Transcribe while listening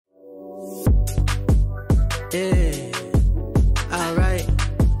Yeah. Alright.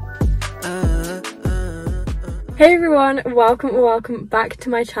 Hey everyone, welcome back to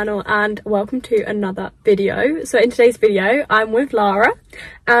my channel and welcome to another video. So in today's video I'm with Lara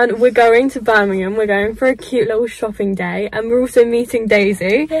and we're going to Birmingham. We're going for a cute little shopping day and we're also meeting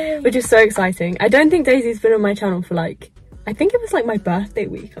Daisy. Yay. Which is so exciting. I don't think Daisy's been on my channel for I think it was my birthday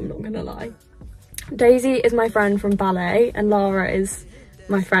week, I'm not gonna lie. Daisy is my friend from ballet and Lara is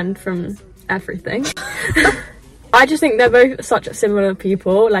my friend from everything. I just think they're both such similar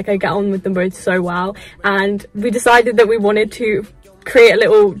people, I get on with them both so well, and we decided that we wanted to create a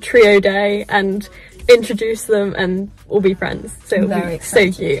little trio day and introduce them and all be friends, so it'll be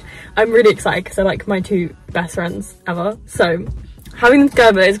so cute. I'm really excited because they're my two best friends ever, so having them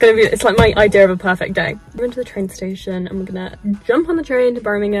together is it's my idea of a perfect day. We're into the train station and we're gonna jump on the train to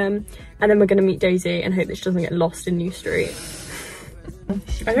Birmingham and then we're gonna meet Daisy and hope that she doesn't get lost in New Street.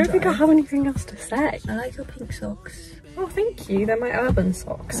 I don't think I have anything else to say. I like your pink socks. Oh, thank you. They're my urban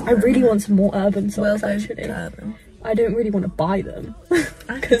socks. I really want some more urban socks, actually. Urban. I don't really want to buy them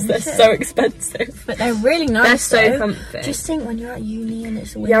because they're so expensive. But they're really nice. They're so comfy. Just think when you're at uni and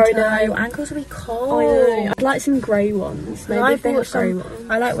it's winter, your ankles will be cold. I know. I'd like some grey ones. Maybe I bought grey ones.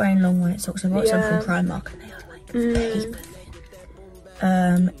 I like wearing long white socks. I bought some from Primark and they are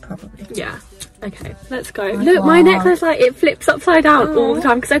paper. Probably. Yeah. Okay, let's go. Look, my necklace, it flips upside down all the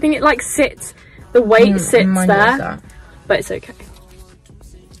time because I think it sits, the weight sits there, but it's okay.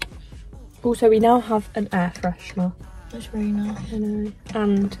 Also, we now have an air freshener. That's really nice. I know.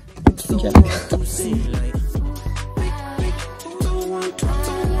 And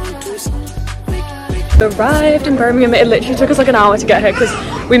arrived in Birmingham. It literally took us an hour to get here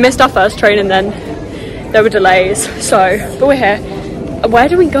because we missed our first train and then there were delays. But we're here. Where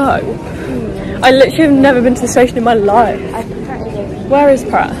do we go? I literally have never been to the station in my life. Where is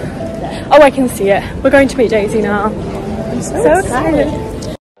Pratt? Oh, I can see it. We're going to meet Daisy now. I'm so excited.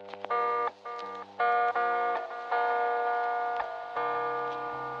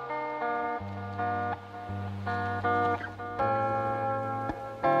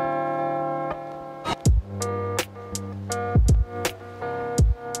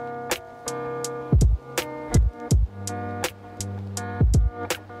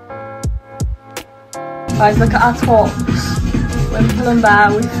 Guys, look at our tops. Wimple and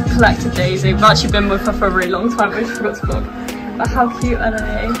Bear, we've collected Daisy. We've actually been with her for a really long time, we forgot to vlog. But how cute are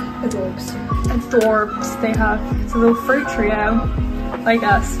they? Adorbs. Adorbs. They have, it's a little fruit trio, I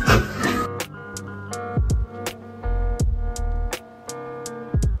guess.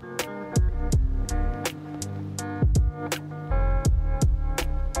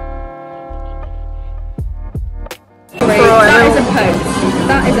 That is a post.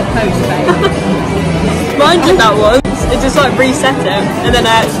 That is a post, babe. Mine did that once. It just reset it and then I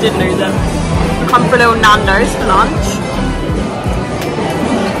actually didn't lose it. Come for a little Nando's for lunch.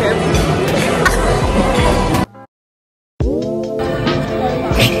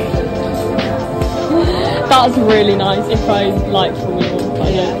 That's really nice if I like for me, but I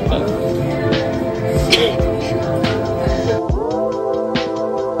don't. But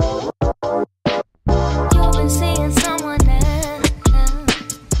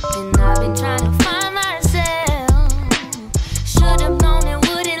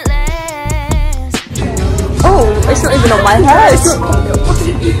it's not even on my head.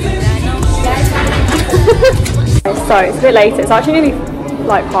 So it's a bit later. It's actually nearly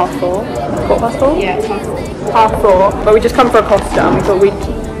 4:30. 4:15? Yeah, it's 4:30. 4:30. But we just come for a Costa and we thought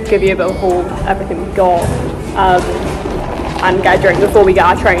we'd give you a bit of a haul of everything we've got and get a drink before we get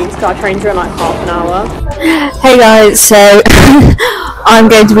our trains because our trains are in half an hour. Hey guys, so I'm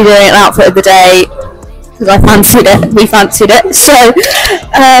going to be doing an outfit of the day because I fancied it. We fancied it. So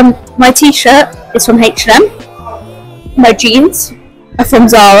my t-shirt is from H&M. My jeans are from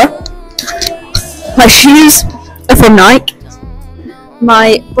Zara. My shoes are from Nike.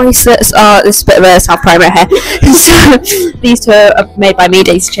 My bracelets are, this is a bit of a South Prime right here. So these two are made by me,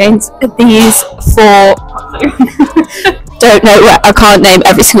 Daisy Chains. These four, don't know, I can't name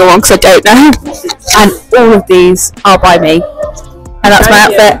every single one because I don't know. And all of these are by me. And that's my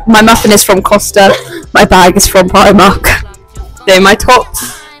outfit. My muffin is from Costa. My bag is from Primark. Then my top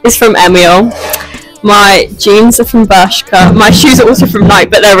is from Emil. My jeans are from Bershka. My shoes are also from Nike,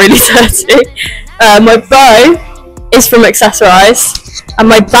 but they're really dirty. My bow is from Accessorize. And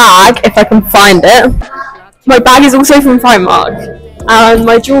my bag, if I can find it, my bag is also from Primark. And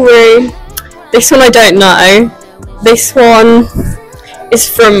my jewellery, this one I don't know. This one is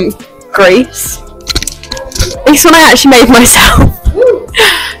from Greece. This one I actually made myself.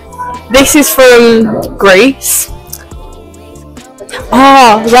 This is from Greece.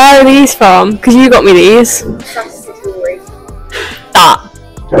 Oh, where are these from? Because you got me these. That.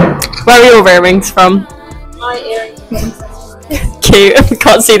 Where are your earrings from? My earrings. Cute. We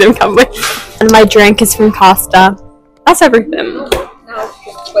can't see them, can we? And my drink is from Costa. That's everything. Now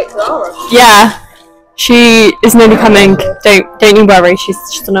just wait till Laura. Yeah. She is nearly coming. Don't you worry. She's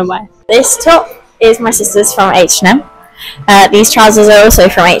just on her way. This top is my sister's from H&M. These trousers are also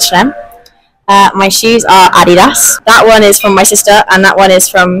from H&M. My shoes are Adidas. That one is from my sister, and that one is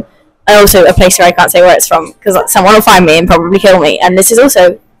from also a place where I can't say where it's from because someone will find me and probably kill me. And this is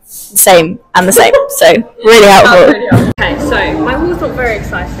also the same and the same, so really helpful. Okay, so my haul's not very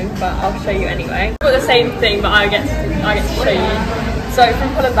exciting, but I'll show you anyway. We've got the same thing, but I get to show you. So from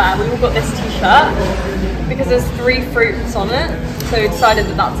Pull & Bear, we all got this t-shirt because there's 3 fruits on it, so we decided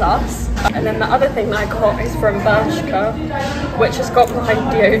that that's us. And then the other thing that I got is from Bershka, which has got my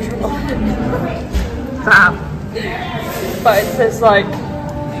deodorant on it. Fab. But it says like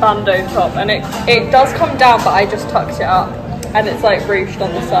bandeau top, and it does come down, but I just tucked it up, and it's like ruched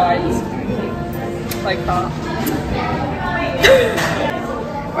on the sides, like that.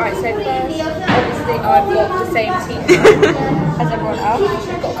 Right, so first, obviously I've got the same t-shirt as everyone else.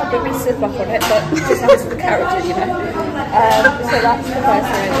 I've got a couple of pieces of fluff on it, but just adds to the character, you know. So that's the first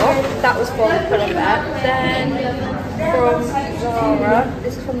thing I got. That was from Pull & Bear. Then from Zara,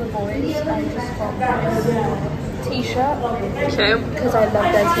 this is from the boys. I just got this t-shirt because I love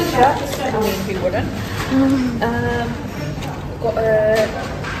their t-shirts. I mean, who wouldn't? Got a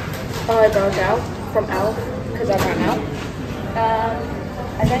eyebrow gel from Elf because I ran out.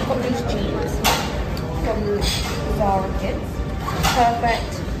 I then got these jeans from the Zara Kids.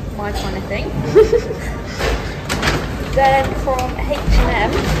 Perfect, my kind of thing. Then from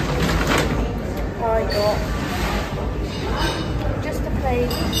H&M, I got just a plain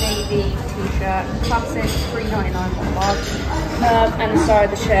navy t-shirt, classic, $3.99 on bar. And the star of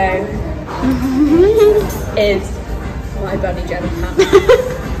the show is my bunny jelly hat.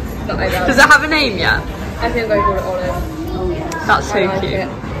 That I love. Does it have a name yet? I think I call it Olive. That's so cute.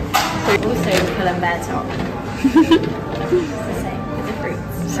 Also Pull & Bear top. It's the same with the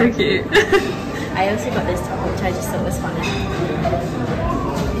fruits. So cute. I also got this top, which I just thought was funny.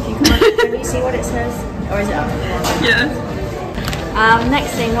 If you can you see what it says? Or is it up? Yeah.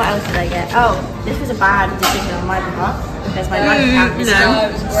 Next thing, what else did I get? Oh, this was a bad decision on my behalf because my bank account is still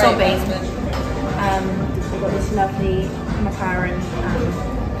sobbing. I got this lovely McLaren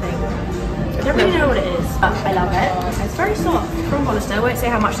thing. I don't really know what it is, but I love it. It's very soft from Hollister. I won't say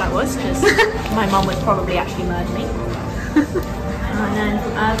how much that was because my mum would probably actually murder me. And then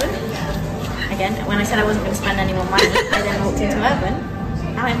from Urban, again, when I said I wasn't going to spend any more money, I then walked into Urban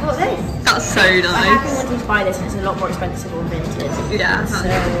and I bought this. That's so nice. I have been wanting to buy this and it's a lot more expensive on Vinted. Yeah. So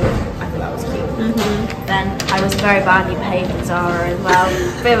I thought that was cute. Then I was very badly paid from Zara as well.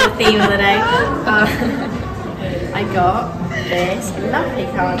 Bit of a theme of the day. I got this lovely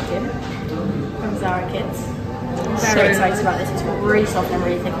cardigan from Zara Kids. I'm very excited about this. It's really soft and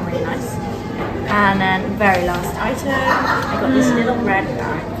really thick and really nice. And then very last item, I got this little red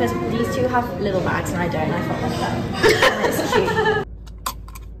bag because these two have little bags and I don't. I thought that.